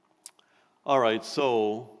All right,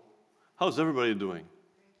 so how's everybody doing?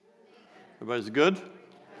 Everybody's good?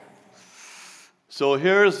 So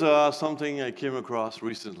here's something I came across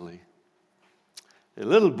recently. A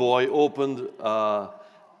little boy opened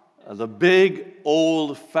the big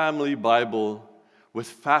old family Bible with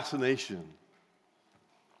fascination.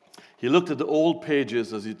 He looked at the old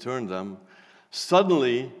pages as he turned them.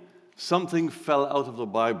 Suddenly, something fell out of the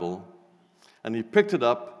Bible, and he picked it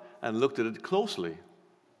up and looked at it closely.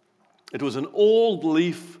 It was an old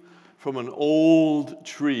leaf from an old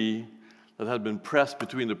tree that had been pressed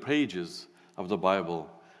between the pages of the Bible.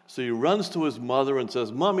 So he runs to his mother and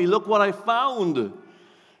says, "Mommy, look what I found."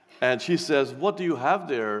 And she says, "What do you have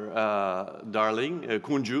there, darling?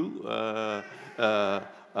 Kunju,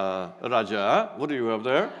 Raja, what do you have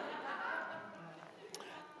there?"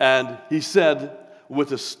 And he said,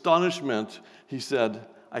 with astonishment, he said,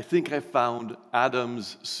 "I think I found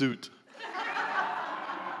Adam's suit."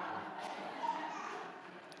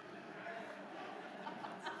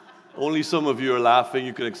 Only some of you are laughing.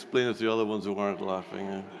 You can explain it to the other ones who aren't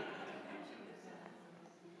laughing.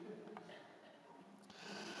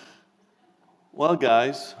 Well,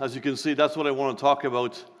 guys, as you can see, that's what I want to talk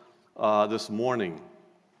about this morning.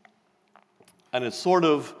 And it's sort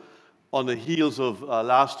of on the heels of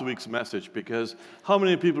last week's message, because how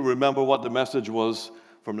many people remember what the message was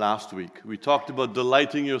from last week? We talked about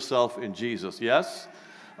delighting yourself in Jesus, yes?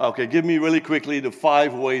 Okay, give me really quickly the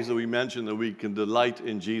 5 ways that we mentioned that we can delight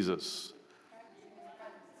in Jesus.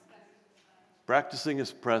 Practicing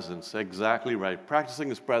His presence, exactly right. Practicing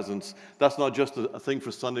His presence, that's not just a thing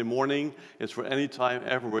for Sunday morning, it's for any time,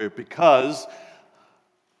 everywhere, because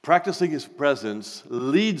practicing His presence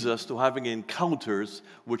leads us to having encounters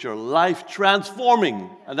which are life-transforming.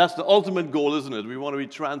 And that's the ultimate goal, isn't it? We want to be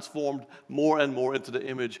transformed more and more into the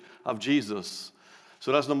image of Jesus.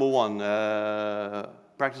 So that's number 1.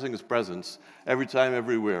 Practicing His presence every time,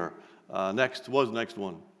 everywhere. Next, what's the next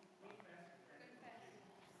one?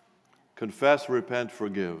 Confess, repent,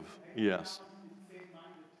 forgive. Yes.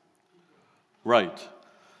 Right.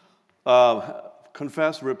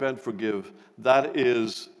 Confess, repent, forgive. That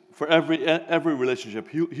is for every relationship,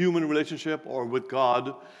 human relationship or with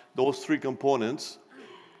God. Those 3 components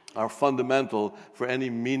are fundamental for any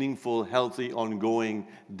meaningful, healthy, ongoing,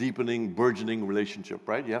 deepening, burgeoning relationship,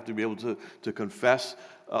 right? You have to be able to confess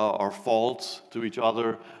our faults to each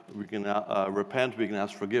other. We can repent, we can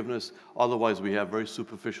ask forgiveness. Otherwise, we have very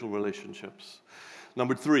superficial relationships.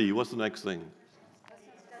 Number 3, what's the next thing?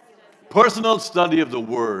 Personal study of the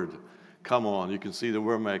Word. Come on, you can see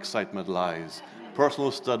where my excitement lies.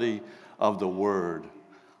 Personal study of the Word.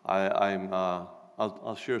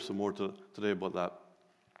 I'll share some more today about that.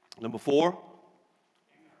 Number 4,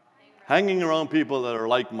 hanging around people that are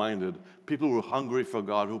like-minded, people who are hungry for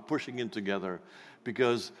God, who are pushing in together.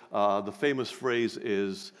 Because the famous phrase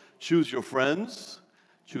is, choose your friends,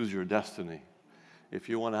 choose your destiny. If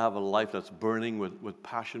you want to have a life that's burning with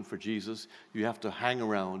passion for Jesus, you have to hang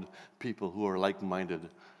around people who are like-minded.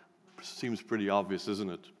 Seems pretty obvious, isn't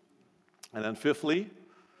it? And then 5thly,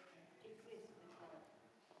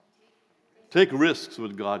 take risks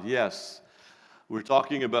with God. Yes. We're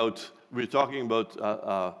talking about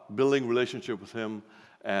building relationship with Him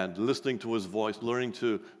and listening to His voice, learning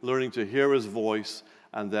to hear His voice,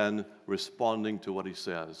 and then responding to what He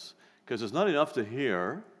says. Because it's not enough to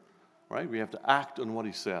hear, right? We have to act on what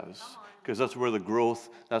He says. Because that's where the growth,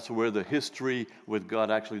 that's where the history with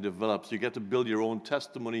God actually develops. You get to build your own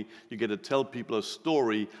testimony. You get to tell people a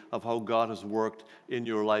story of how God has worked in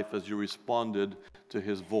your life as you responded to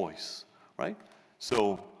His voice, right?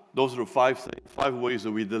 So those are the 5 ways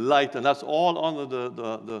that we delight, and that's all under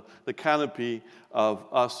the canopy of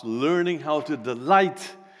us learning how to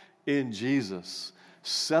delight in Jesus,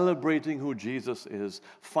 celebrating who Jesus is,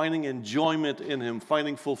 finding enjoyment in Him,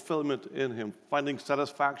 finding fulfillment in Him, finding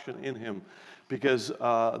satisfaction in Him, because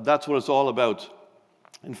that's what it's all about.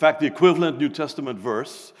 In fact, the equivalent New Testament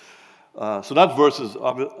verse, so that verse is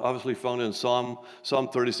obviously found in Psalm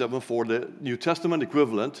 37:4. The New Testament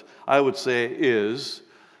equivalent, I would say, is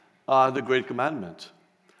the Great Commandment.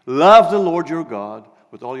 Love the Lord your God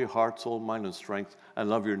with all your heart, soul, mind, and strength, and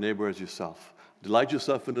love your neighbor as yourself. Delight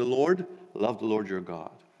yourself in the Lord, love the Lord your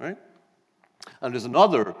God, right? And there's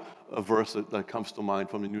another verse that comes to mind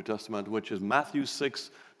from the New Testament, which is Matthew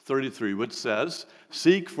 6:33, which says,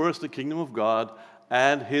 "Seek first the kingdom of God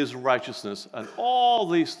and His righteousness, and all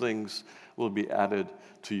these things will be added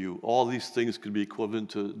to you." All these things could be equivalent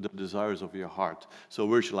to the desires of your heart. So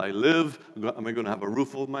where shall I live? Am I going to have a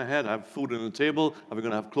roof over my head? Have food on the table? Am I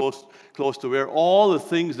going to have clothes to wear? All the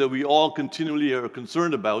things that we all continually are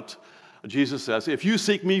concerned about Jesus says, if you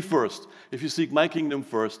seek me first, if you seek my kingdom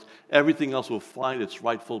first, everything else will find its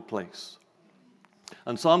rightful place.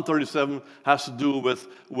 And Psalm 37 has to do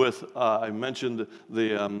with I mentioned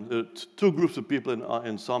the two groups of people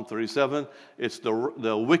in Psalm 37. It's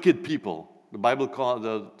the wicked people.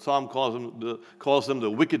 The Psalm calls them the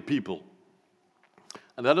wicked people.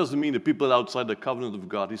 And that doesn't mean the people outside the covenant of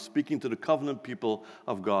God. He's speaking to the covenant people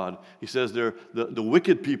of God. He says the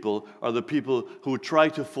wicked people are the people who try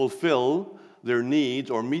to fulfill their needs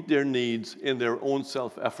or meet their needs in their own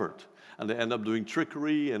self-effort. And they end up doing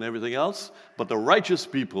trickery and everything else. But the righteous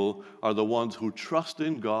people are the ones who trust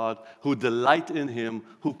in God, who delight in Him,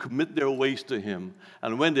 who commit their ways to Him.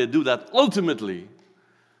 And when they do that, ultimately,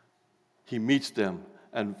 He meets them.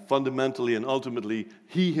 And fundamentally and ultimately,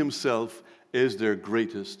 He Himself is their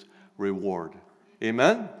greatest reward.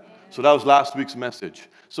 Amen? So that was last week's message.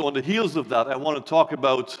 So on the heels of that, I want to talk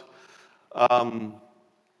about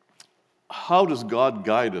how does God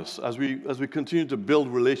guide us as we continue to build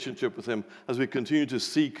relationship with Him, as we continue to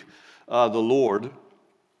seek the Lord.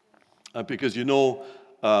 Because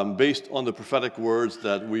based on the prophetic words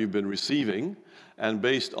that we've been receiving, and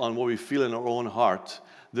based on what we feel in our own heart,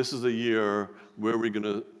 this is a year where we're going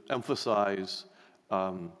to emphasize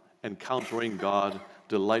encountering God,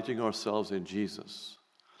 delighting ourselves in Jesus,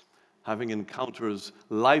 having encounters,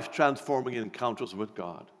 life-transforming encounters with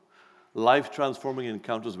God, life-transforming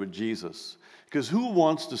encounters with Jesus. Because who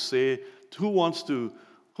wants to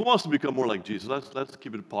become more like Jesus? Let's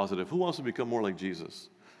keep it positive. Who wants to become more like Jesus?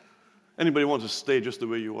 Anybody want to stay just the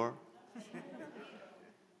way you are?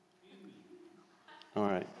 All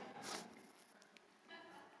right.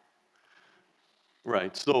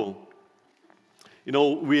 Right. So,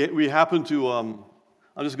 we happen to, I'm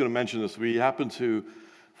just going to mention this, we happen to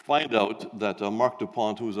find out that Mark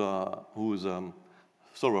DuPont, who's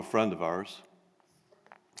sort of a friend of ours,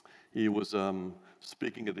 he was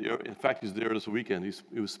speaking in fact, he's there this weekend.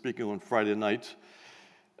 He was speaking on Friday night.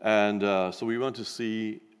 And so we went to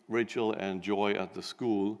see Rachel and Joy at the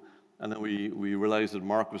school, and then we realized that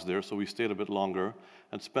Mark was there, so we stayed a bit longer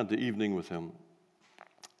and spent the evening with him.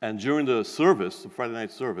 And during the service, the Friday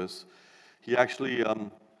night service, he actually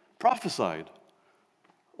prophesied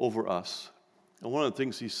over us. And one of the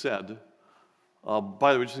things he said,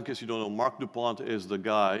 by the way, just in case you don't know, Mark DuPont is the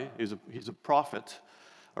guy, he's a prophet,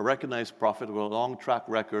 a recognized prophet with a long track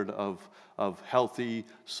record of healthy,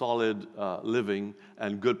 solid living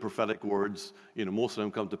and good prophetic words. Most of them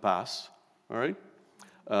come to pass, all right?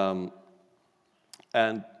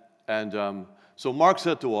 So Mark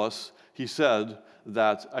said to us, he said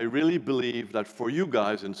that I really believe that for you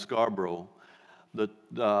guys in Scarborough, that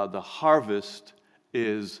the harvest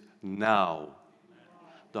is now.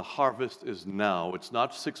 The harvest is now. It's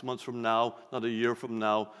not 6 months from now, not a year from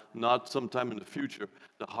now, not sometime in the future.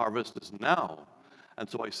 The harvest is now. And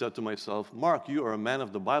so I said to myself, Mark, you are a man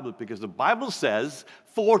of the Bible, because the Bible says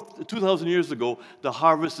 2,000 years ago, the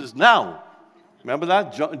harvest is now. Remember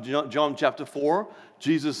that? John chapter 4,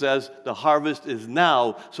 Jesus says the harvest is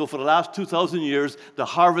now. So for the last 2,000 years, the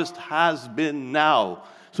harvest has been now.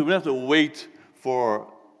 So we don't have to wait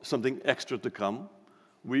for something extra to come.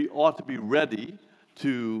 We ought to be ready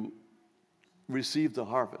to receive the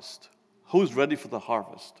harvest. Who's ready for the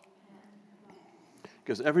harvest?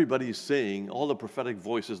 Because everybody is saying, all the prophetic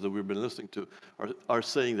voices that we've been listening to are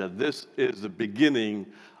saying that this is the beginning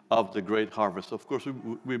of the great harvest. Of course,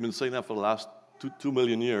 we've been saying that for the last 2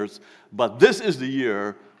 million years, but this is the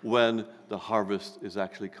year when the harvest is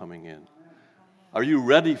actually coming in. Are you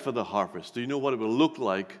ready for the harvest? Do you know what it will look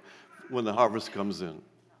like when the harvest comes in?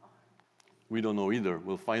 We don't know either.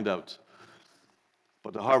 We'll find out.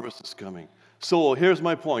 But the harvest is coming. So here's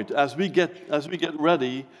my point. As we get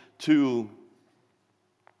ready to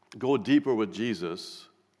go deeper with Jesus,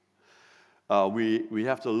 we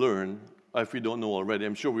have to learn, if we don't know already.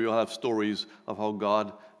 I'm sure we all have stories of how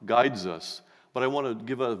God guides us. But I want to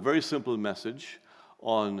give a very simple message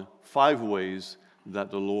on 5 ways that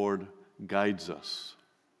the Lord guides us.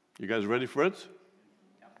 You guys ready for it?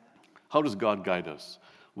 How does God guide us?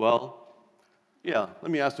 Well, yeah, let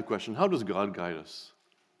me ask the question. How does God guide us?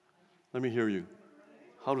 Let me hear you.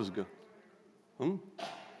 How does God?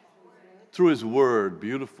 Through His Word.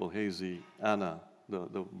 Beautiful, Hazy, Anna,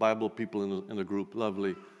 the Bible people in the group.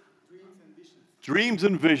 Lovely. Dreams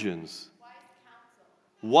and visions.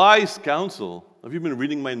 Wise counsel. Have you been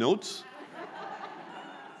reading my notes?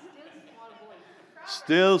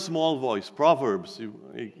 Still small voice. Proverbs.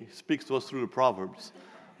 He speaks to us through the Proverbs.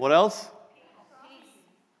 What else?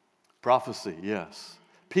 Prophecy, yes.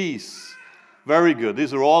 Peace. Very good.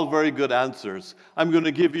 These are all very good answers. I'm going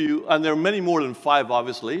to give you, and there are many more than 5,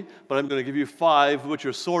 obviously, but I'm going to give you 5, which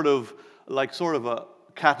are sort of like sort of a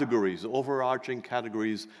categories, overarching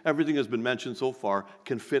categories. Everything that's been mentioned so far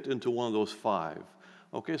can fit into one of those 5.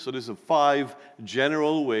 Okay, so there's 5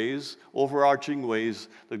 general ways, overarching ways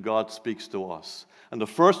that God speaks to us. And the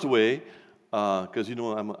first way, because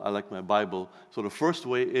I like my Bible, so the first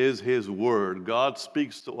way is His Word. God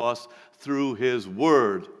speaks to us through His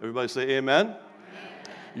Word. Everybody say amen? Amen.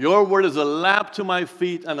 Your Word is a lamp to my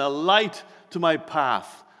feet and a light to my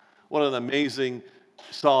path. What an amazing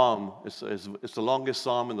psalm. It's the longest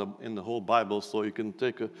psalm in the whole Bible, so you can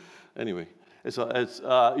take anyway.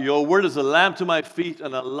 Your word is a lamp to my feet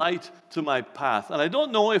and a light to my path. And I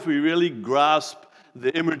don't know if we really grasp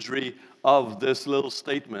the imagery of this little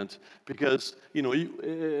statement, because in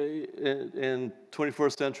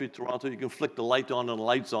 21st century Toronto, you can flick the light on and the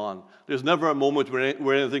light's on. There's never a moment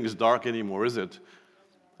where anything is dark anymore, is it?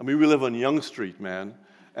 I mean, we live on Yonge Street, man,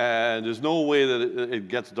 and there's no way that it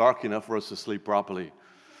gets dark enough for us to sleep properly.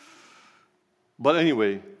 But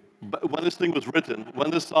anyway, when this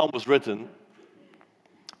psalm was written,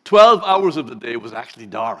 12 hours of the day was actually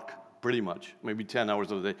dark, pretty much. Maybe 10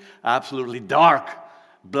 hours of the day. Absolutely dark.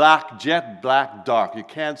 Black, jet black, dark. You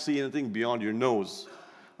can't see anything beyond your nose.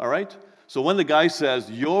 All right? So when the guy says,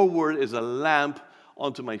 your word is a lamp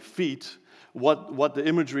unto my feet, what the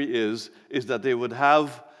imagery is that they would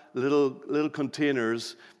have little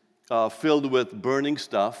containers filled with burning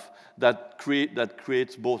stuff that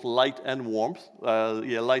creates both light and warmth.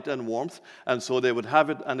 And so they would have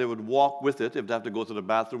it and they would walk with it if they have to go to the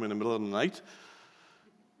bathroom in the middle of the night.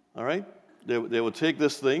 All right? They would take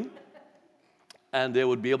this thing and they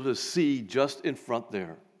would be able to see just in front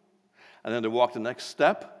there. And then they walk the next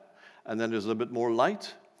step, and then there's a little bit more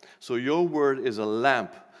light. So your word is a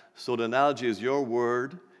lamp. So the analogy is your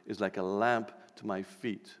word is like a lamp to my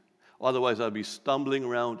feet. Otherwise, I'd be stumbling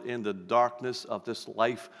around in the darkness of this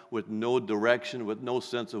life with no direction, with no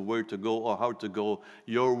sense of where to go or how to go.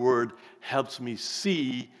 Your word helps me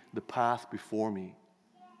see the path before me.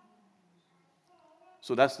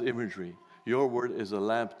 So that's the imagery. Your word is a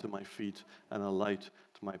lamp to my feet and a light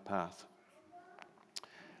to my path.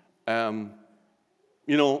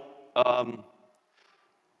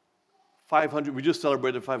 500. We just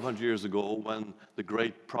celebrated 500 years ago when the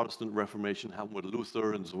great Protestant Reformation happened with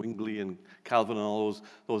Luther and Zwingli and Calvin and all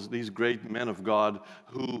these great men of God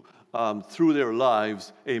who, through their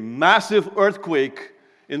lives, a massive earthquake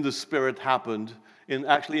in the spirit happened,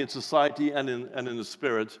 in society and in the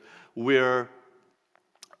spirit, where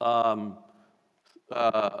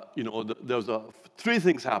three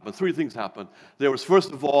things happened. There was,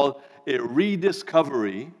 first of all, a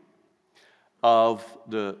rediscovery of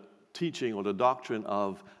the teaching or the doctrine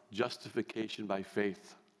of justification by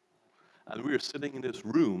faith. And we are sitting in this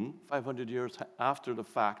room 500 years after the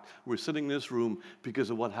fact. We're sitting in this room because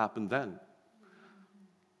of what happened then.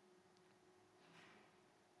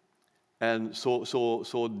 And so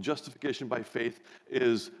justification by faith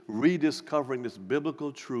is rediscovering this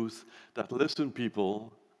biblical truth that, listen,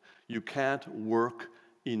 people, you can't work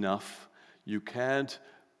enough. You can't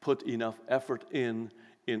put enough effort in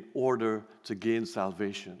order to gain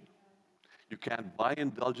salvation. You can't buy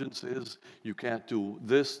indulgences. You can't do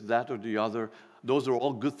this, that, or the other. Those are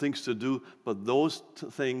all good things to do, but those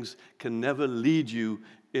things can never lead you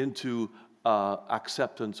into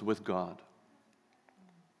acceptance with God.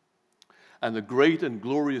 And the great and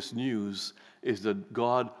glorious news is that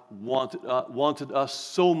God wanted us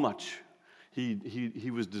so much.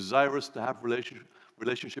 He was desirous to have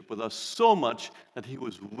relationship with us so much that He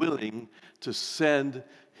was willing to send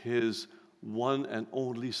His one and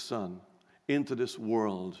only Son into this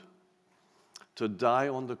world to die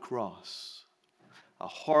on the cross, a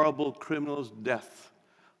horrible criminal's death,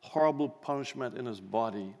 horrible punishment in His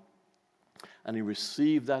body. And He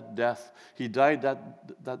received that death. He died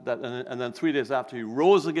and then 3 days after, He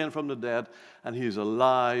rose again from the dead, and He is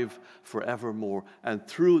alive forevermore. And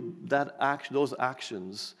through those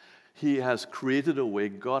actions, He has created a way,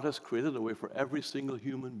 God has created a way for every single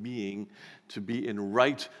human being to be in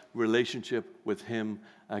right relationship with Him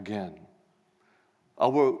again.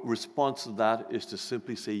 Our response to that is to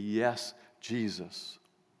simply say, yes, Jesus,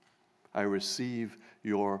 I receive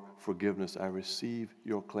your forgiveness. I receive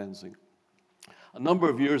your cleansing. A number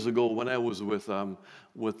of years ago, when I was with a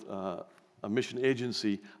mission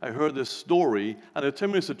agency, I heard this story, and I tell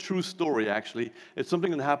you it's a true story, actually. It's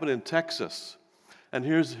something that happened in Texas. And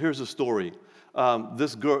here's the story.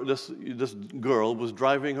 This girl was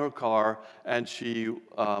driving her car, and she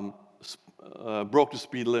broke the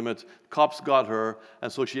speed limit. Cops got her,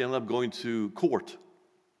 and so she ended up going to court.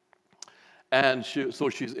 And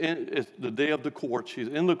she's in. It's the day of the court. She's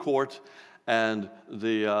in the court, and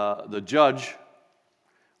the judge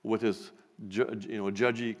with his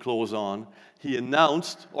judgy clothes on. He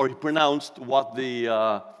pronounced what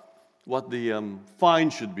the fine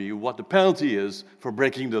should be, what the penalty is for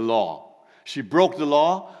breaking the law. She broke the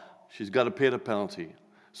law, she's got to pay the penalty.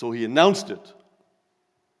 So he announced it,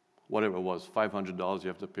 whatever it was, $500 you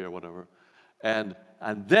have to pay or whatever. And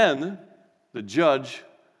then the judge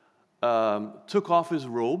took off his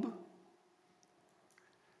robe,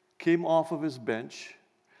 came off of his bench,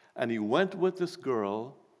 and he went with this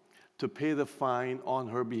girl to pay the fine on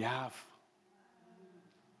her behalf.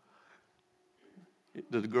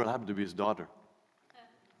 The girl happened to be his daughter.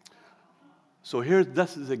 So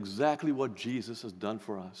this is exactly what Jesus has done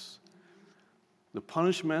for us. The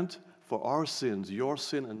punishment for our sins, your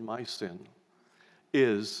sin and my sin,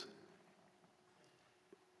 is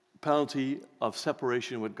penalty of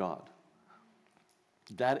separation with God.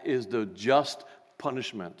 That is the just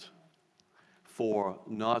punishment for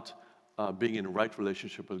not being in right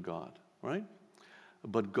relationship with God, right?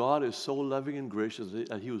 But God is so loving and gracious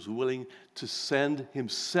that he was willing to send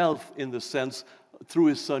himself, in the sense, through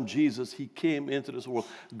his son Jesus, he came into this world.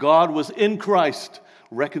 God was in Christ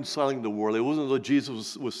reconciling the world. It wasn't that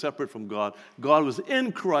Jesus was separate from God. God was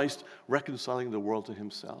in Christ reconciling the world to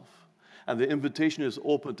himself. And the invitation is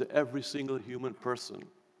open to every single human person.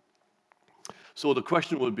 So the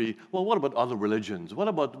question would be, well, what about other religions? What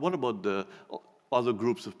about the other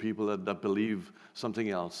groups of people that believe something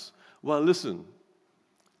else? Well, listen,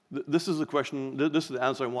 this is the question, this is the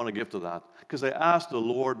answer I want to give to that. Because I asked the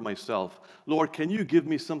Lord myself, Lord, can you give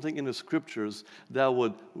me something in the scriptures that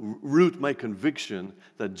would root my conviction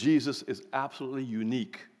that Jesus is absolutely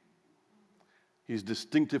unique? He's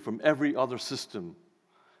distinctive from every other system.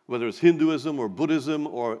 Whether it's Hinduism or Buddhism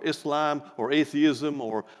or Islam or atheism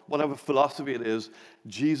or whatever philosophy it is,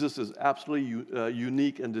 Jesus is absolutely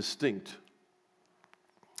unique and distinct.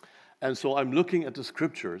 And so I'm looking at the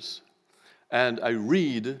scriptures, and I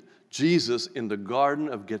read Jesus in the Garden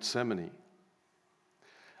of Gethsemane.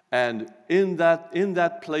 And in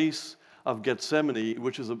that place of Gethsemane,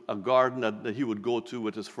 which is a garden that he would go to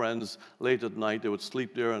with his friends late at night. They would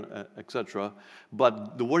sleep there, and etc.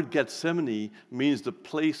 But the word Gethsemane means the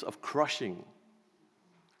place of crushing.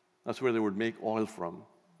 That's where they would make oil from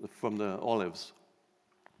the olives.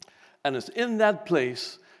 And it's in that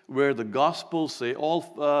place where the Gospels say,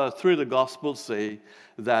 all three of the Gospels say,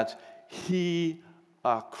 that he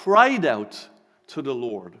cried out to the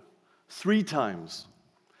Lord 3 times.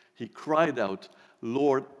 He cried out,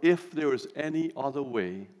 Lord, if there is any other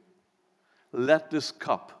way, let this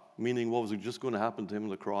cup, meaning what was just going to happen to him on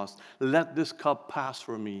the cross, let this cup pass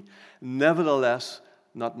from me. Nevertheless,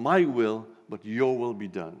 not my will, but your will be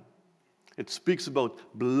done. It speaks about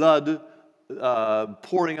blood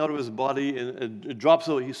pouring out of his body,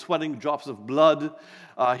 he's sweating drops of blood.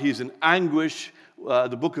 He's in anguish.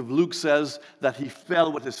 The book of Luke says that he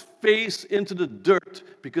fell with his face into the dirt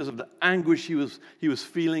because of the anguish he was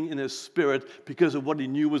feeling in his spirit because of what he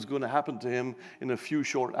knew was going to happen to him in a few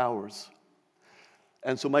short hours.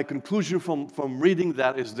 And so my conclusion from reading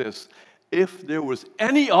that is this: if there was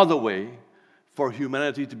any other way for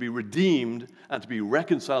humanity to be redeemed and to be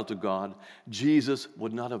reconciled to God, Jesus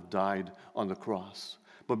would not have died on the cross.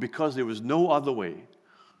 But because there was no other way,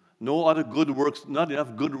 no other good works, not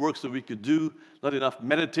enough good works that we could do, not enough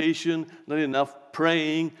meditation, not enough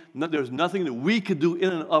praying, there's nothing that we could do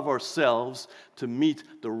in and of ourselves to meet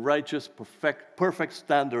the righteous, perfect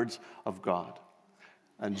standards of God.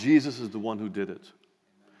 And Jesus is the one who did it.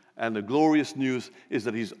 And the glorious news is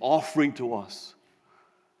that he's offering to us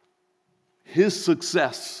his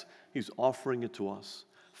success. He's offering it to us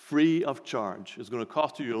free of charge. It's going to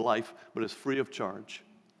cost you your life, but it's free of charge.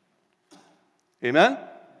 Amen?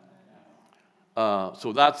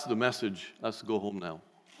 So that's the message. Let's go home now.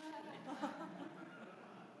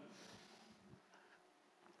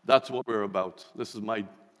 That's what we're about. This is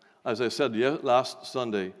as I said last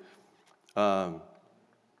Sunday, I've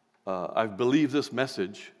believed this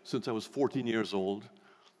message since I was 14 years old.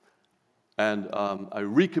 And I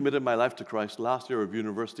recommitted my life to Christ last year of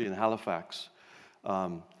university in Halifax.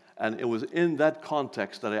 And it was in that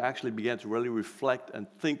context that I actually began to really reflect and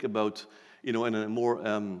think about, in a more,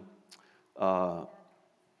 in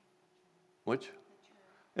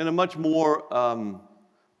a much more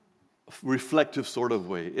reflective sort of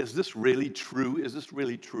way. Is this really true? Is this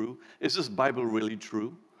really true? Is this Bible really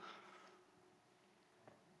true?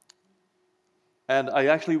 And I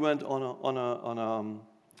actually went on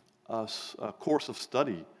a course of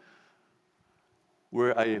study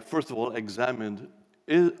where I, first of all, examined,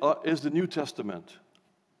 is the New Testament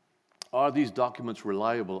Are these documents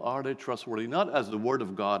reliable? Are they trustworthy? Not as the Word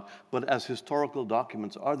of God, but as historical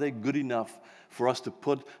documents. Are they good enough for us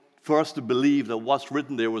to believe that what's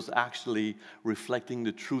written there was actually reflecting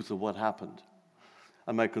the truth of what happened?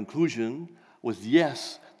 And my conclusion was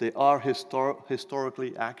yes, they are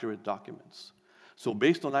historically accurate documents. So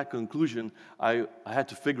based on that conclusion, I had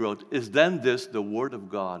to figure out, is then this the Word of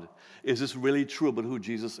God? Is this really true about who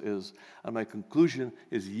Jesus is? And my conclusion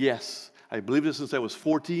is yes. I believe this since I was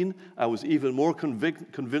 14. I was even more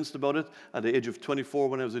convinced about it at the age of 24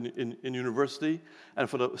 when I was in university. And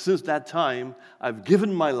since that time, I've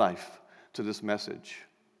given my life to this message.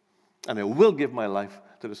 And I will give my life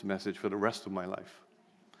to this message for the rest of my life.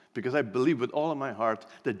 Because I believe with all of my heart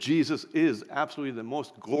that Jesus is absolutely the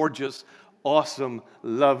most gorgeous, awesome,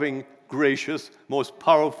 loving, gracious, most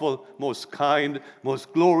powerful, most kind,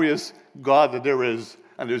 most glorious God that there is.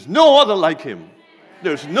 And there's no other like him.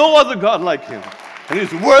 There's no other God like him. And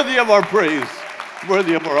he's worthy of our praise,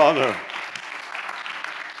 worthy of our honor.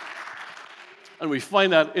 And we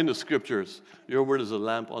find that in the scriptures. Your word is a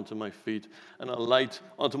lamp unto my feet and a light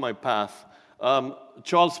unto my path.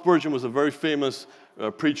 Charles Spurgeon was a very famous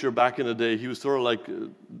preacher back in the day. He was sort of like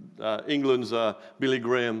England's Billy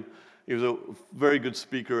Graham. He was a very good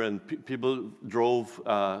speaker, and people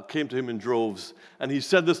came to him in droves. And he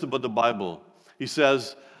said this about the Bible. He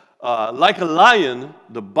says, like a lion,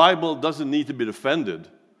 the Bible doesn't need to be defended.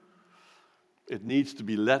 It needs to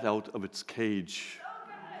be let out of its cage.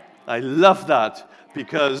 I love that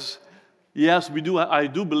because, yes, I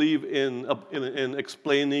do believe in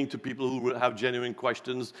explaining to people who have genuine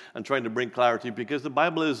questions and trying to bring clarity, because the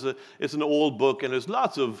Bible it's an old book, and there's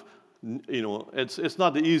lots of, it's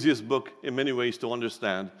not the easiest book in many ways to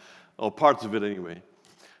understand, or parts of it anyway.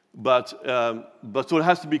 But so it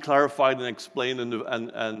has to be clarified and explained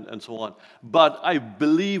and so on. But I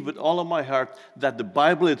believe with all of my heart that the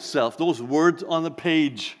Bible itself, those words on the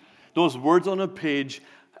page,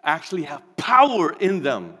 actually have power in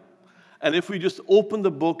them. And if we just open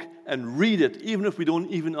the book and read it, even if we don't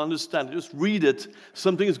even understand it, just read it,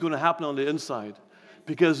 something is going to happen on the inside.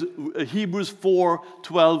 Because Hebrews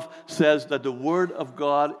 4:12 says that the Word of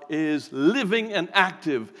God is living and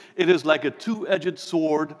active. It is like a two-edged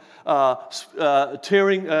sword,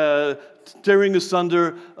 tearing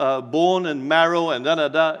asunder bone and marrow and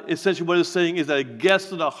da-da-da. Essentially what it's saying is that it gets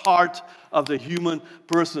to the heart of the human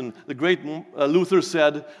person. The great Luther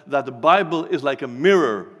said that the Bible is like a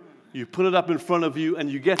mirror. You put it up in front of you and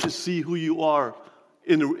you get to see who you are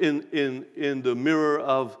in the mirror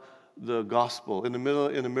of the gospel, in the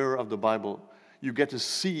mirror of the Bible. You get to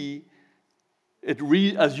see it.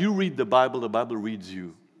 As you read the Bible reads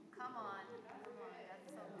you. Come on.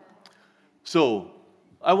 That's so good. So,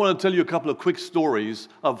 I want to tell you a couple of quick stories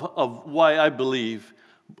of why I believe.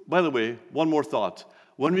 By the way, one more thought.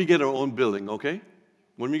 When we get our own building, okay?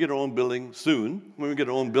 When we get our own building soon,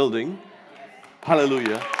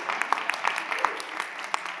 hallelujah.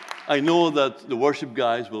 I know that the worship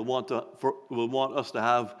guys will want us to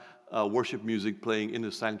have worship music playing in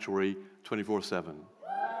the sanctuary 24/7.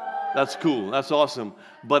 That's cool. That's awesome.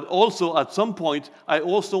 But also, at some point, I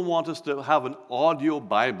also want us to have an audio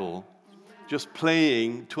Bible just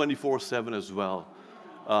playing 24/7 as well.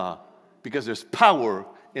 Because there's power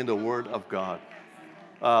in the Word of God.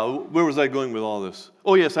 Where was I going with all this?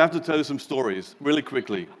 Oh, yes, I have to tell you some stories really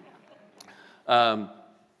quickly.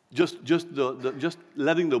 Just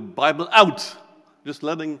letting the Bible out. Just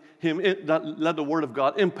letting let the Word of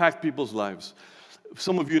God impact people's lives.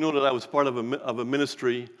 Some of you know that I was part of a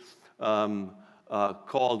ministry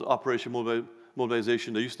called Operation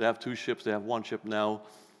Mobilization. They used to have 2 ships. They have 1 ship now.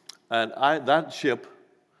 And that ship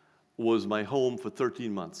was my home for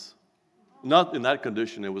 13 months. Not in that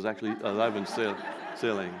condition. It was actually alive and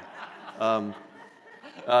sailing.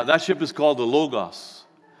 That ship is called the Logos.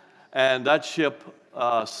 And that ship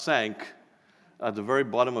sank at the very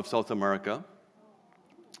bottom of South America.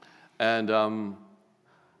 And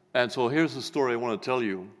so here's the story I want to tell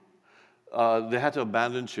you. They had to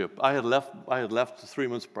abandon ship. I had left 3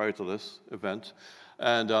 months prior to this event,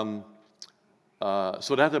 and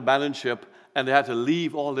so they had to abandon ship, and they had to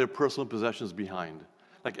leave all their personal possessions behind.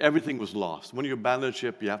 Like everything was lost. When you abandon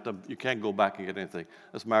ship, you can't go back and get anything.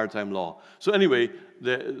 That's maritime law. So anyway,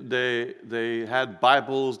 they had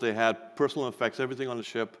Bibles, they had personal effects, everything on the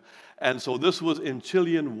ship, and so this was in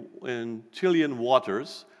Chilean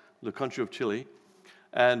waters, the country of Chile,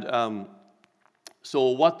 and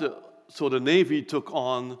so the Navy took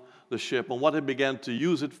on the ship, and what they began to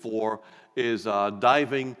use it for is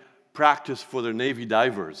diving practice for their Navy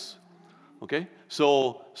divers. Okay,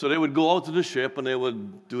 so they would go out to the ship and they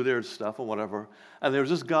would do their stuff or whatever. And there was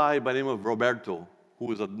this guy by the name of Roberto who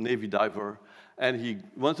was a Navy diver, and he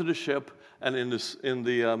went to the ship, and in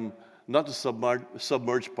the not the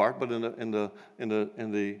submerged part, but in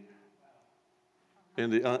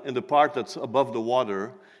the part that's above the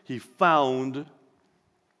water, he found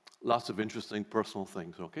lots of interesting personal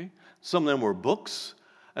things. Okay, some of them were books,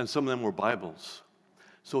 and some of them were Bibles.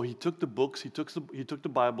 So he took the books, he took the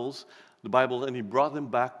Bible, and he brought them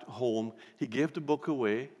back home. He gave the books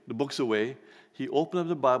away. He opened up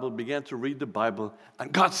the Bible, began to read the Bible,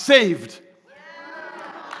 and got saved.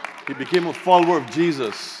 He became a follower of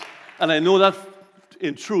Jesus. And I know that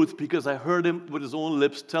in truth because I heard him with his own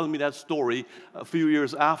lips tell me that story a few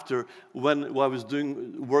years after when I was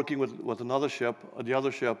working with another ship, the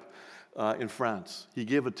other ship in France. He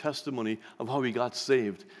gave a testimony of how he got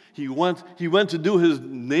saved. He went to do his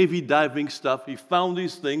Navy diving stuff. He found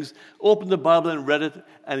these things, opened the Bible and read it,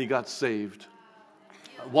 and he got saved.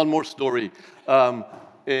 One more story.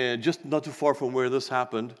 Just not too far from where this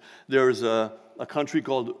happened, there's a country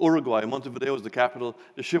called Uruguay. Montevideo was the capital.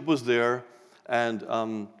 The ship was there, and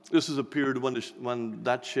this is a period when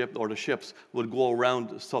that ship or the ships would go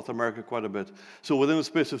around South America quite a bit. So within the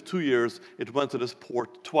space of 2 years, it went to this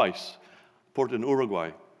port twice, port in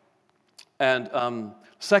Uruguay. And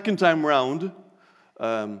second time round,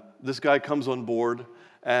 this guy comes on board,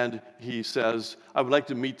 and he says, "I would like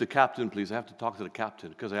to meet the captain, please. I have to talk to the captain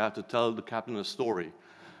because I have to tell the captain a story."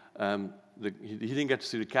 He didn't get to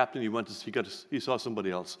see the captain. He saw somebody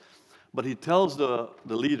else. But he tells the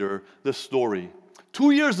leader this story.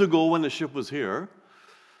 2 years ago when the ship was here,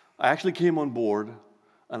 I actually came on board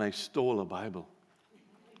and I stole a Bible.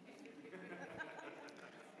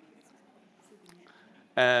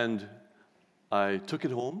 And I took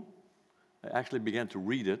it home. I actually began to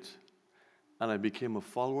read it. And I became a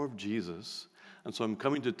follower of Jesus. And so I'm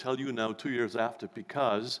coming to tell you now 2 years after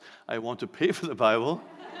because I want to pay for the Bible.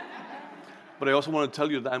 But I also want to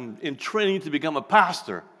tell you that I'm in training to become a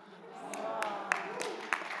pastor.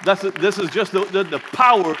 This is just the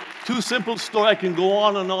power. Too simple story. I can go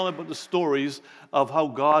on and on about the stories of how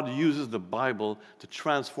God uses the Bible to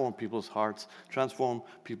transform people's hearts, transform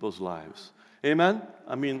people's lives. Amen?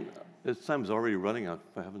 I mean, this time's already running out,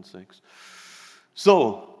 for heaven's sakes.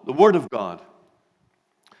 So, the Word of God.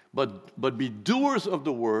 But be doers of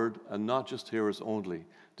the Word and not just hearers only,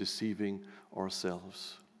 deceiving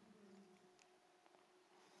ourselves.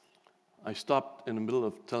 I stopped in the middle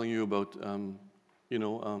of telling you about,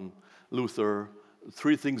 Luther.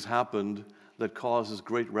 3 things happened that caused this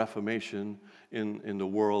great reformation in the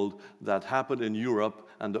world that happened in Europe,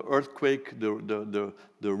 and the earthquake, the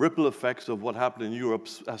ripple effects of what happened in Europe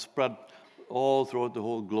has spread all throughout the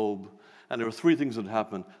whole globe. And there were 3 things that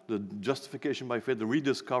happened. The justification by faith, the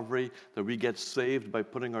rediscovery that we get saved by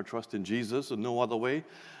putting our trust in Jesus and no other way.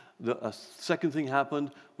 The second thing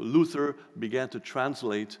happened, Luther began to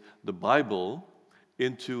translate the Bible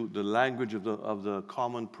into the language of the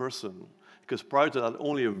common person. Because prior to that,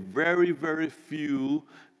 only a very, very few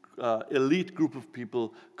elite group of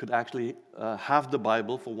people could actually have the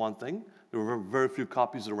Bible, for one thing. There were very few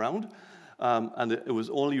copies around. And it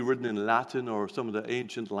was only written in Latin or some of the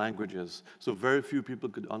ancient languages. So very few people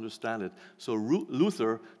could understand it. So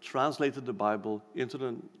Luther translated the Bible into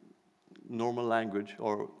the normal language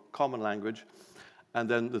or common language. And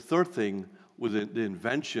then the third thing was the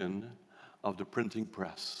invention of the printing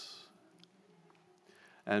press.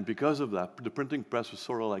 And because of that, the printing press was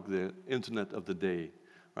sort of like the internet of the day,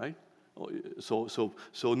 right?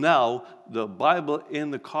 So now the Bible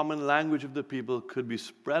in the common language of the people could be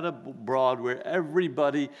spread abroad where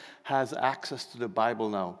everybody has access to the Bible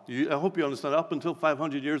now. I hope you understand. Up until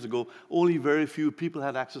 500 years ago, only very few people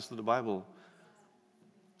had access to the Bible.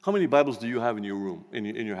 How many Bibles do you have in your room,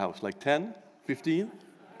 in your house? Like 10, 15?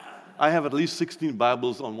 I have at least 16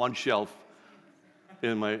 Bibles on one shelf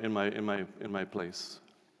in my place.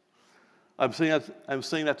 I'm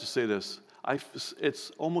saying that to say this.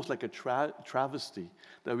 It's almost like a travesty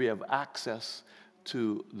that we have access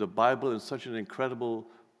to the Bible in such an incredible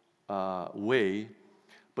way,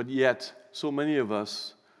 but yet so many of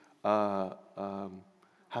us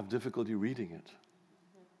have difficulty reading it.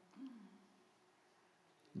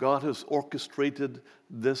 God has orchestrated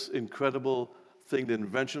this incredible thing, the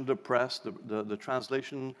invention of the press, the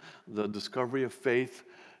translation, the discovery of faith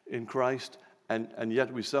in Christ, and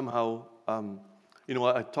yet we somehow,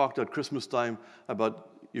 I talked at Christmas time about,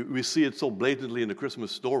 we see it so blatantly in the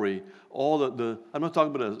Christmas story, I'm not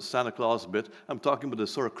talking about the Santa Claus bit, I'm talking about the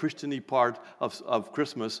sort of Christian-y part of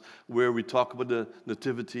Christmas, where we talk about the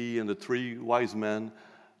nativity and the 3 wise men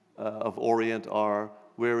of Orient are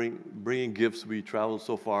bringing gifts. We traveled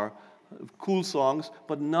so far. Cool songs,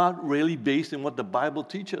 but not really based in what the Bible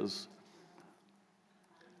teaches.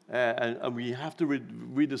 And we have to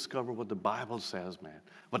rediscover what the Bible says, man.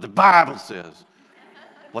 What the Bible says.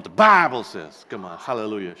 What the Bible says. Come on,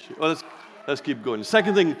 hallelujah. Well, let's keep going. The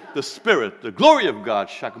second thing, the Spirit, the glory of God,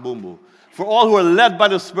 shakabumbu. For all who are led by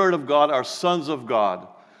the Spirit of God are sons of God.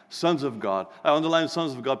 Sons of God. I underline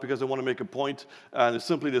sons of God because I want to make a point. And it's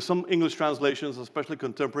simply, there's some English translations, especially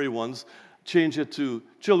contemporary ones, change it to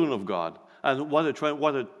children of God. And what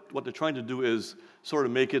they're trying to do is sort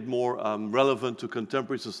of make it more relevant to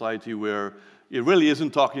contemporary society, where it really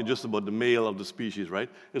isn't talking just about the male of the species, right?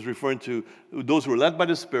 It's referring to those who are led by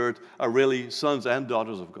the Spirit are really sons and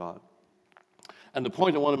daughters of God. And the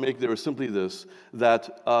point I want to make there is simply this,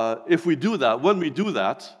 that if we do that, when we do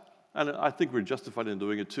that, and I think we're justified in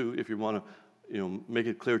doing it too, if you want to make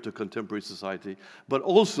it clear to contemporary society, but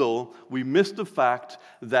also we miss the fact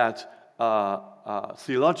that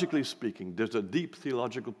theologically speaking, there's a deep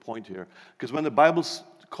theological point here. Because when the Bible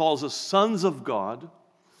calls us sons of God,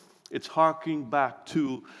 it's harking back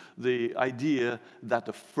to the idea that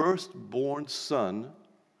the firstborn son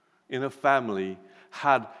in a family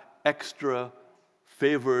had extra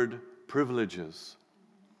favored privileges.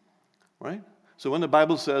 Right? So when the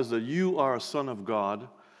Bible says that you are a son of God,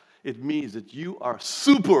 it means that you are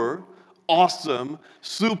super awesome,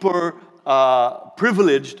 super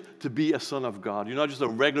privileged to be a son of God. You're not just a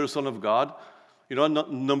regular son of God. You're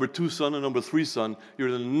not number 2 son and number 3 son.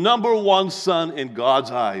 You're the number 1 son in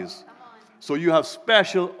God's eyes. So you have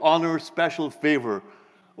special honor, special favor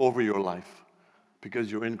over your life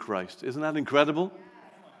because you're in Christ. Isn't that incredible?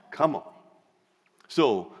 Come on.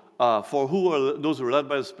 So for those who are led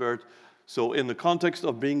by the Spirit, so in the context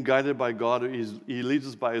of being guided by God, He leads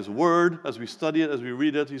us by His Word. As we study it, as we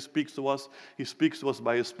read it, He speaks to us. He speaks to us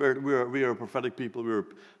by His Spirit. We are a prophetic people.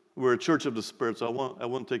 We're a church of the Spirit, so I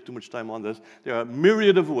won't take too much time on this. There are a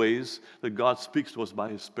myriad of ways that God speaks to us by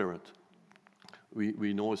His Spirit.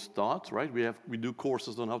 We know His thoughts, right? We do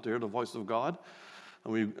courses on how to hear the voice of God,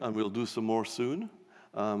 and we'll do some more soon.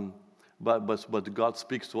 But God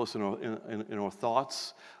speaks to us in our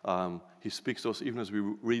thoughts. He speaks to us even as we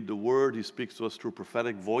read the Word. He speaks to us through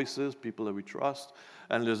prophetic voices, people that we trust.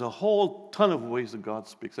 And there's a whole ton of ways that God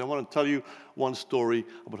speaks. I want to tell you one story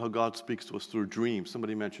about how God speaks to us through dreams.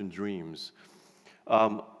 Somebody mentioned dreams.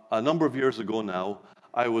 A number of years ago now,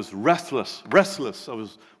 I was restless. I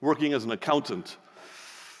was working as an accountant.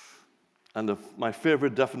 And my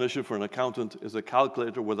favorite definition for an accountant is a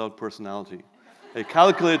calculator without personality. A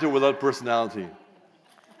calculator without personality.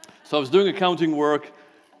 So I was doing accounting work.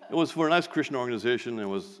 It was for a nice Christian organization. It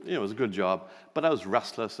was a good job. But I was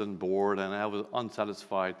restless and bored, and I was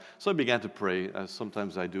unsatisfied. So I began to pray, as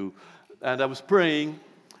sometimes I do. And I was praying,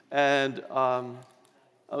 and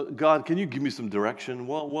God, can you give me some direction?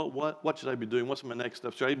 What should I be doing? What's my next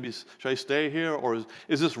step? Should I stay here, or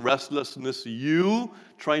is this restlessness you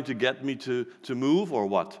trying to get me to move, or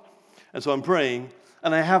what? And so I'm praying,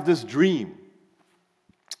 and I have this dream.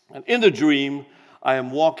 And in the dream, I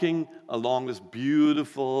am walking along this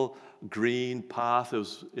beautiful green path. It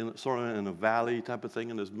was sort of in a valley type of thing,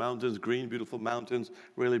 and there's mountains, green, beautiful mountains,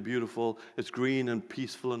 really beautiful. It's green and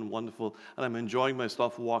peaceful and wonderful, and I'm enjoying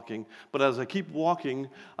myself walking. But as I keep walking,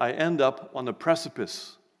 I end up on a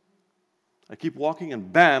precipice. I keep walking,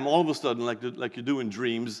 and bam, all of a sudden, like you do in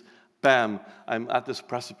dreams, bam, I'm at this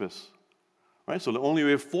precipice. Right? So the only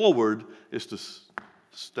way forward is to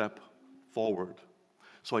step forward.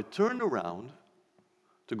 So I turned around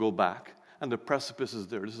to go back, and the precipice is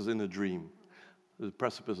there. This is in a dream. The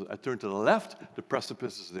precipice. I turn to the left, the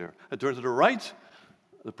precipice is there. I turn to the right,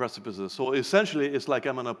 the precipice is there. So essentially, it's like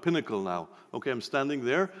I'm on a pinnacle now. Okay, I'm standing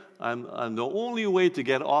there, and the only way to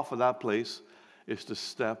get off of that place is to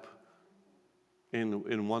step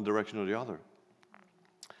in one direction or the other.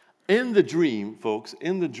 In the dream, folks,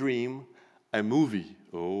 a movie,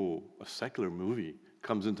 a secular movie,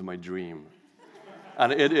 comes into my dream.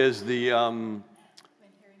 And it is the...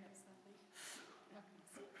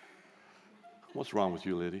 what's wrong with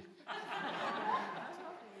you, lady?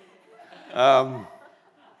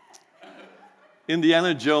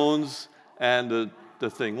 Indiana Jones and the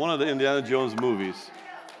thing, one of the Indiana Jones movies,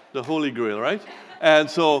 the Holy Grail, right? And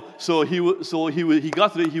so he was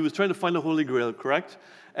trying to find the Holy Grail, correct?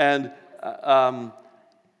 And the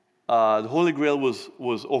Holy Grail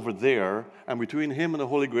was over there, and between him and the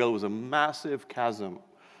Holy Grail was a massive chasm,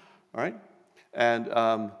 all right?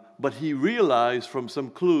 And but he realized from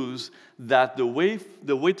some clues that the way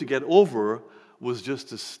to get over was just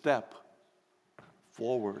to step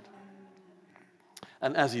forward.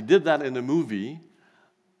 And as he did that in the movie,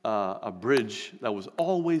 a bridge that was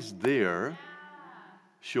always there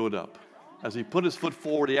showed up. As he put his foot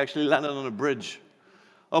forward, he actually landed on a bridge.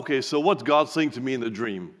 Okay, so what's God saying to me in the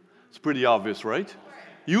dream? It's pretty obvious, right?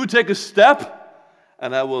 You take a step,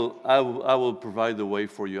 and I will provide the way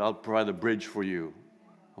for you. I'll provide a bridge for you.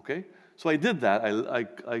 Okay? So I did that.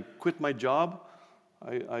 I quit my job.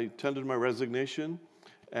 I tendered my resignation,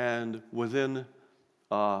 and within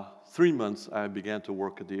 3 months, I began to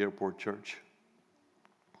work at the airport church.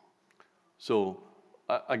 So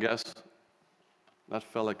I guess that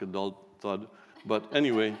felt like a dull thud. But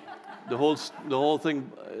anyway, the whole thing,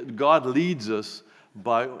 God leads us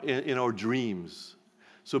in our dreams.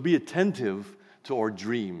 So be attentive to our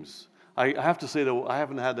dreams. I have to say that I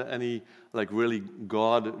haven't had any really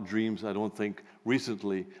God dreams, I don't think,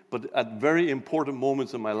 recently. But at very important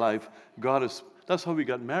moments in my life, that's how we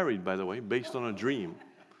got married, by the way, based on a dream.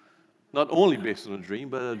 Not only based on a dream,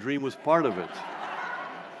 but a dream was part of it.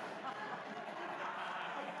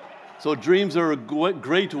 So dreams are a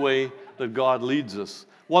great way that God leads us.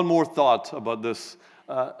 One more thought about this,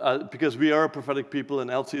 because we are a prophetic people, and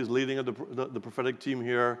Elsie is leading the prophetic team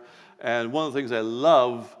here. And one of the things I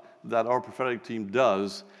love that our prophetic team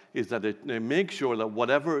does is that they make sure that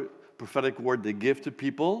whatever prophetic word they give to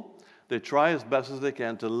people, they try as best as they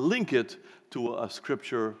can to link it to a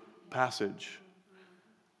scripture passage.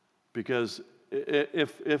 Because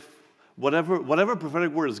if whatever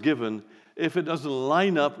prophetic word is given, if it doesn't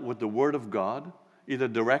line up with the Word of God, either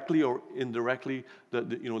directly or indirectly,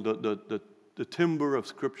 the timbre of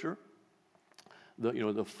Scripture,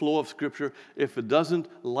 the flow of Scripture, if it doesn't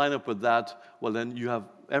line up with that, well, then you have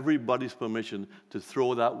everybody's permission to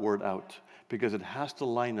throw that word out, because it has to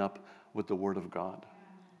line up with the Word of God.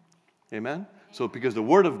 Amen? So because the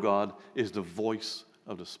Word of God is the voice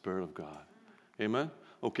of the Spirit of God. Amen?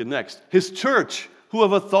 Okay, next. His church.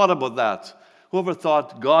 Whoever thought about that? Whoever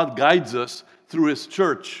thought God guides us through His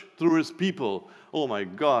church, through His people? Oh my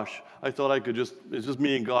gosh, I thought it's just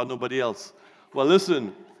me and God, nobody else. Well,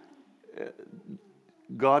 listen,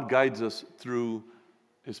 God guides us through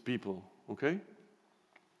His people, okay?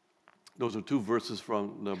 Those are 2 verses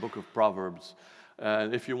from the book of Proverbs.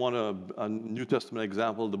 And if you want a New Testament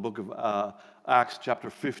example, the book of Acts chapter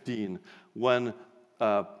 15, when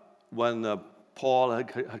Paul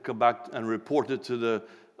had come back and reported to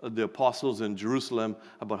the apostles in Jerusalem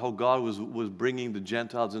about how God was bringing the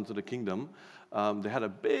Gentiles into the kingdom. They had a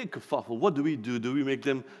big kerfuffle. What do we do? Do we make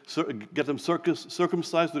them get them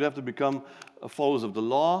circumcised? Do they have to become followers of the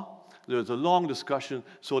law? There's a long discussion.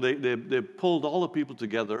 So they pulled all the people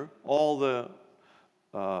together, all the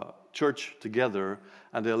church together,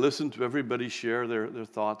 and they listened to everybody share their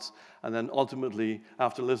thoughts. And then ultimately,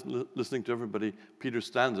 after listening to everybody, Peter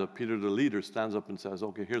the leader stands up and says,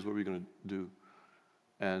 okay, here's what we're going to do.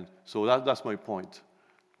 And so that's my point.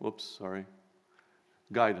 Whoops, sorry.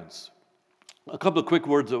 Guidance. A couple of quick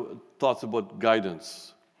thoughts about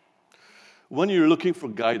guidance. When you're looking for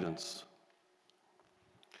guidance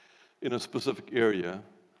in a specific area,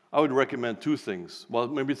 I would recommend 2 things. Well,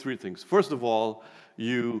 maybe 3 things. First of all,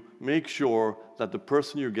 you make sure that the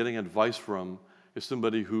person you're getting advice from is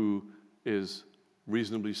somebody who is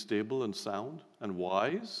reasonably stable and sound and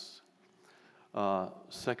wise.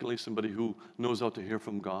 Secondly, somebody who knows how to hear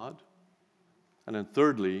from God. And then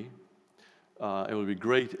thirdly, it would be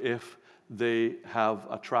great if they have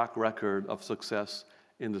a track record of success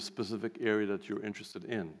in the specific area that you're interested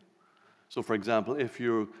in. So, for example, if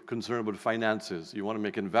you're concerned about finances, you want to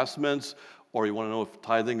make investments, or you want to know if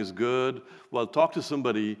tithing is good, well, talk to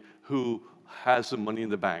somebody who has some money in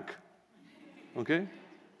the bank. Okay?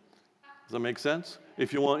 Does that make sense?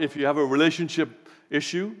 If you have a relationship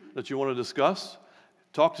issue that you want to discuss,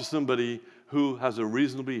 talk to somebody who has a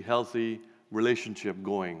reasonably healthy relationship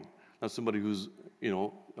going. Not somebody who's,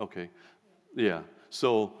 okay. Yeah.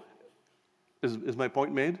 So, is my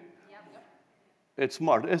point made? Yep. It's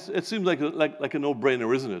smart. It seems like a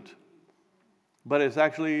no-brainer, isn't it? But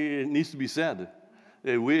it needs to be said.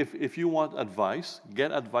 If you want advice,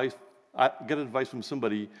 get advice from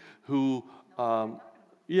somebody who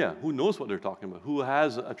knows what they're talking about, who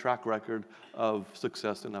has a track record of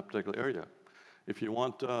success in that particular area. If you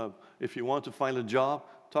want to find a job,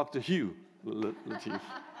 talk to Hugh Latif.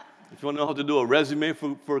 If you want to know how to do a resume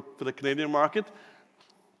for the Canadian market,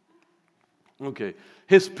 okay.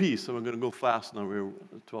 His peace, and we're going to go fast now, we're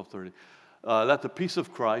at 12:30. That the peace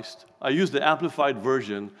of Christ, I use the Amplified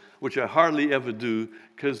Version, which I hardly ever do,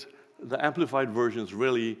 because the Amplified Version is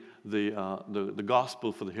really the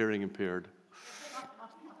gospel for the hearing impaired.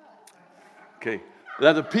 Okay.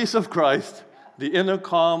 Let the peace of Christ, the inner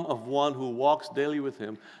calm of one who walks daily with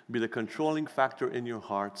Him, be the controlling factor in your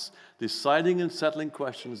hearts, deciding and settling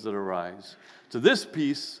questions that arise. To this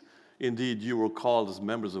peace, indeed, you were called as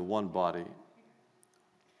members of one body.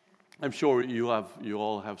 I'm sure you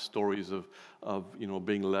all have stories of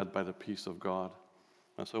being led by the peace of God.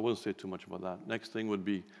 And so I won't say too much about that. Next thing would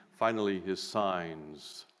be, finally, his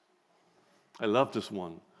signs. I love this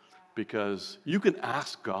one because you can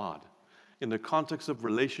ask God. In the context of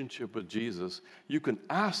relationship with Jesus, you can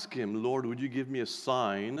ask him, Lord, would you give me a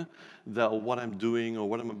sign that what I'm doing or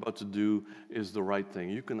what I'm about to do is the right thing?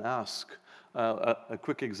 You can ask. A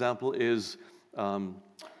quick example is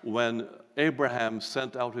when Abraham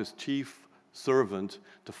sent out his chief servant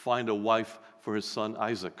to find a wife for his son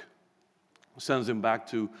Isaac. Sends him back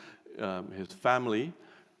to his family,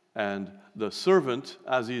 and the servant,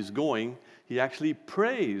 as he's going, he actually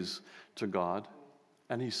prays to God,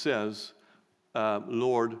 and he says,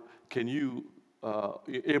 Lord, can you,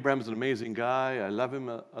 Abraham's an amazing guy, I love him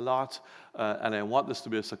a lot, and I want this to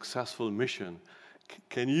be a successful mission.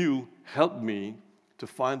 Can you help me to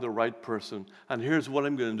find the right person? And here's what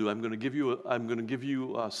I'm going to do. I'm going to give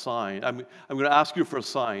you a sign. I'm going to ask you for a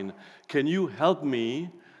sign. Can you help me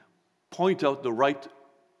point out the right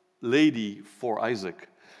lady for Isaac?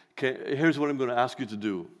 Here's what I'm going to ask you to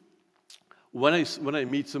do. When I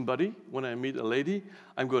meet somebody, when I meet a lady,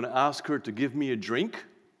 I'm going to ask her to give me a drink.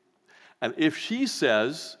 And if she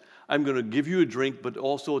says, I'm going to give you a drink, but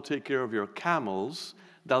also take care of your camels,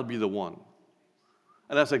 that'll be the one.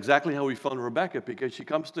 And that's exactly how we found Rebecca, because she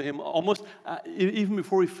comes to him almost, even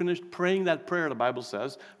before he finished praying that prayer, the Bible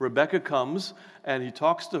says, Rebecca comes, and he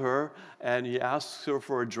talks to her, and he asks her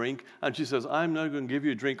for a drink, and she says, I'm not going to give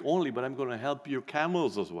you a drink only, but I'm going to help your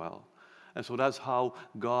camels as well. And so that's how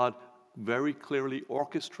God very clearly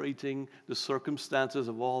orchestrating the circumstances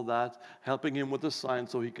of all that, helping him with the sign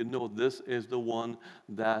so he could know this is the one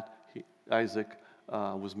that Isaac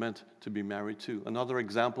was meant to be married to. Another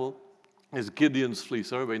example is Gideon's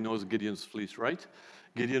fleece. Everybody knows Gideon's fleece, right?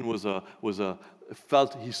 Gideon he's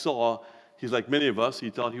like many of us, he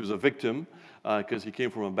thought he was a victim because he came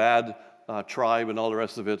from a bad tribe and all the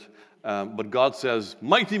rest of it. But God says,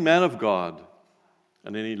 mighty man of God.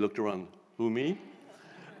 And then he looked around, who, me?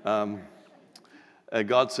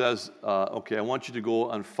 God says, okay, I want you to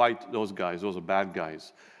go and fight those guys. Those are bad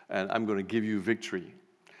guys. And I'm going to give you victory.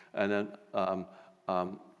 And then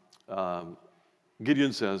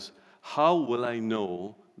Gideon says, how will I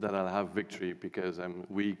know that I'll have victory because I'm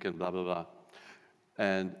weak and blah, blah, blah.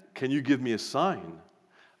 And can you give me a sign?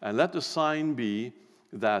 And let the sign be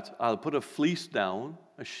that I'll put a fleece down,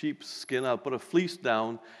 a sheep's skin, I'll put a fleece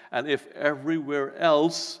down, and if everywhere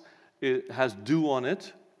else it has dew on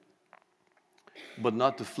it, but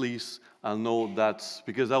not the fleece, I'll know that's,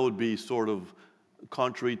 because that would be sort of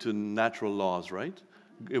contrary to natural laws, right?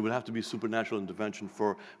 It would have to be supernatural intervention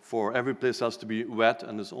for every place else to be wet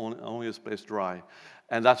and there's only this place dry.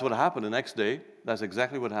 And that's what happened the next day. That's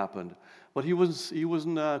exactly what happened. But he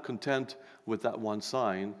wasn't content with that one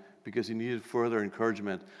sign because he needed further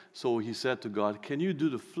encouragement. So he said to God, can you do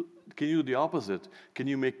the opposite? Can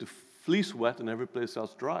you make the fleece wet and every place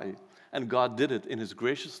else dry? And God did it in his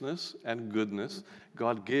graciousness and goodness.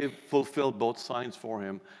 God fulfilled both signs for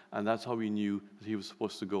him, and that's how he knew that he was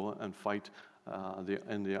supposed to go and fight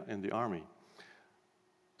in the army.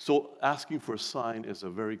 So asking for a sign is a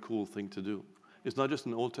very cool thing to do. It's not just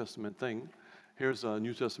an Old Testament thing. Here's a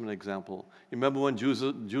New Testament example. You remember when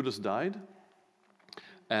Judas died?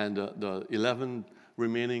 And the 11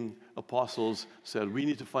 remaining apostles said, we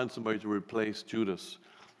need to find somebody to replace Judas.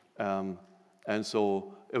 And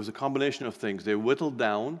so it was a combination of things. They whittled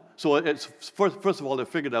down. So it's first of all, they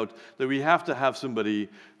figured out that we have to have somebody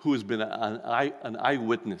who has been an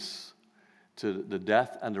eyewitness to the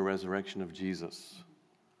death and the resurrection of Jesus.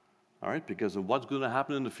 All right? Because of what's going to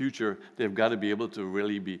happen in the future, they've got to be able to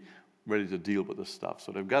really be ready to deal with this stuff.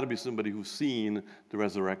 So they've got to be somebody who's seen the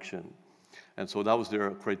resurrection. And so that was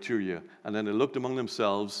their criteria. And then they looked among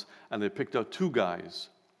themselves, and they picked out two guys.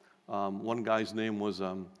 One guy's name was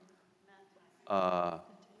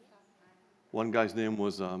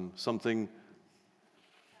something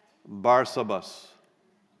Barsabbas,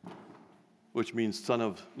 which means son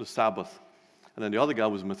of the Sabbath. And then the other guy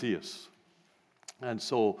was Matthias. And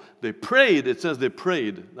so they prayed. It says they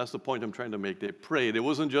prayed. That's the point I'm trying to make. They prayed. It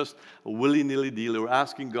wasn't just a willy-nilly deal. They were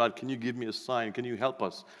asking God, can you give me a sign? Can you help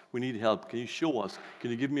us? We need help. Can you show us?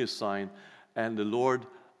 Can you give me a sign? And the Lord,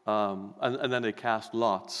 and then they cast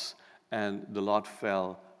lots, and the lot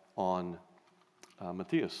fell on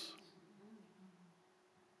Matthias.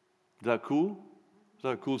 Is that cool? Is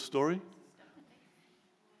that a cool story?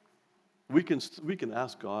 We can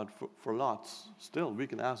ask God for lots still. We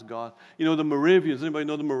can ask God. You know the Moravians. Anybody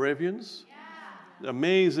know the Moravians? Yeah.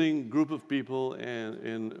 Amazing group of people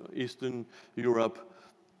in Eastern Europe.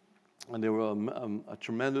 And they were a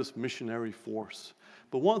tremendous missionary force.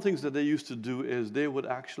 But one of the things that they used to do is they would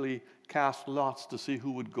actually cast lots to see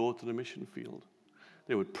who would go to the mission field.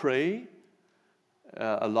 They would pray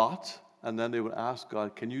a lot, and then they would ask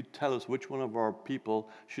God, can you tell us which one of our people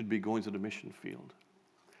should be going to the mission field?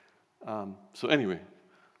 So anyway,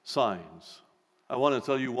 signs. I want to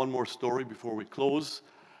tell you one more story before we close,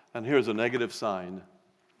 and here's a negative sign.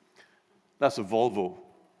 That's a Volvo,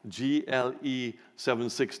 GLE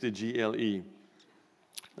 760 GLE.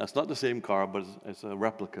 That's not the same car, but it's a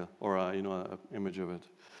replica or an image of it.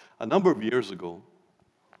 A number of years ago,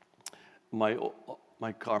 my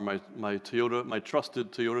Toyota, my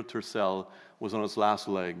trusted Toyota Tercel was on its last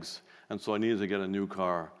legs, and so I needed to get a new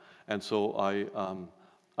car. And so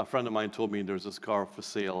a friend of mine told me there's this car for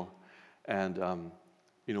sale, and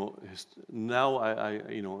now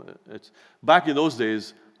it's back in those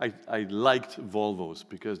days. I liked Volvos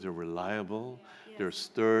because they're reliable, they're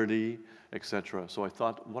sturdy, etc. So I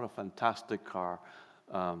thought, what a fantastic car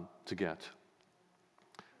to get.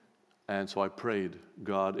 And so I prayed,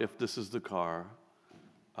 God, if this is the car,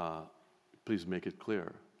 please make it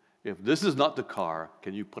clear. If this is not the car,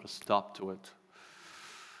 can you put a stop to it?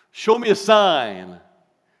 Show me a sign,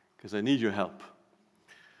 because I need your help.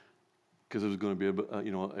 Because it was going to be,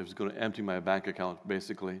 it was going to empty my bank account,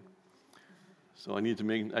 basically. So I need to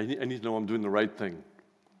know I'm doing the right thing.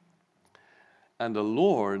 And the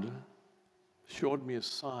Lord showed me a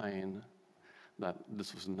sign that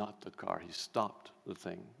this was not the car. He stopped the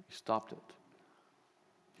thing. He stopped it.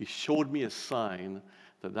 He showed me a sign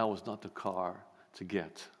that was not the car to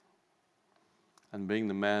get. And being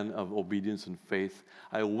the man of obedience and faith,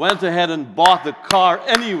 I went ahead and bought the car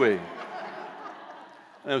anyway.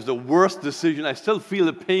 And it was the worst decision. I still feel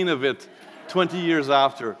the pain of it 20 years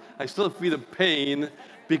after. I still feel the pain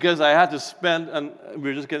because I had to spend, and we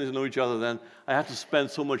were just getting to know each other then, I had to spend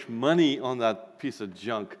so much money on that piece of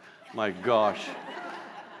junk. My gosh.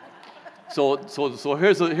 So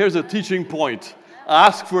here's a teaching point.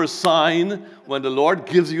 Ask for a sign. When the Lord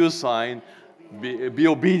gives you a sign, be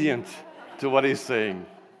obedient to what He's saying.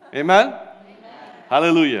 Amen?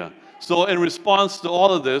 Hallelujah. So in response to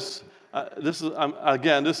all of this, this is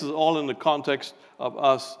all in the context of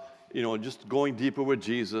us, just going deeper with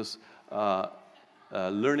Jesus,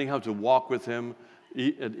 learning how to walk with Him.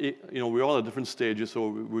 We're all at different stages, so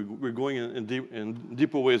we're going in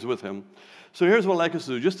deeper ways with Him. So here's what I'd like us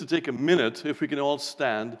to do, just to take a minute, if we can all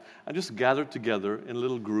stand, and just gather together in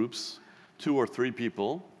little groups, 2 or 3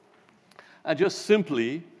 people, and just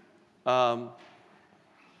simply tell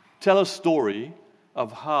a story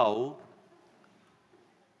of how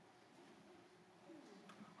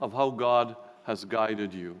God has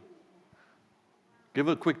guided you. Give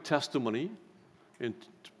a quick testimony in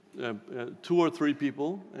 2 or 3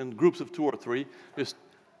 people, in groups of 2 or 3. Just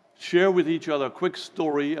share with each other a quick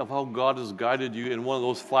story of how God has guided you in one of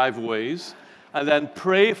those 5 ways. And then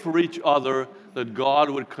pray for each other that God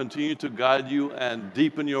would continue to guide you and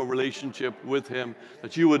deepen your relationship with Him,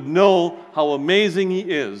 that you would know how amazing He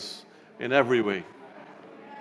is in every way.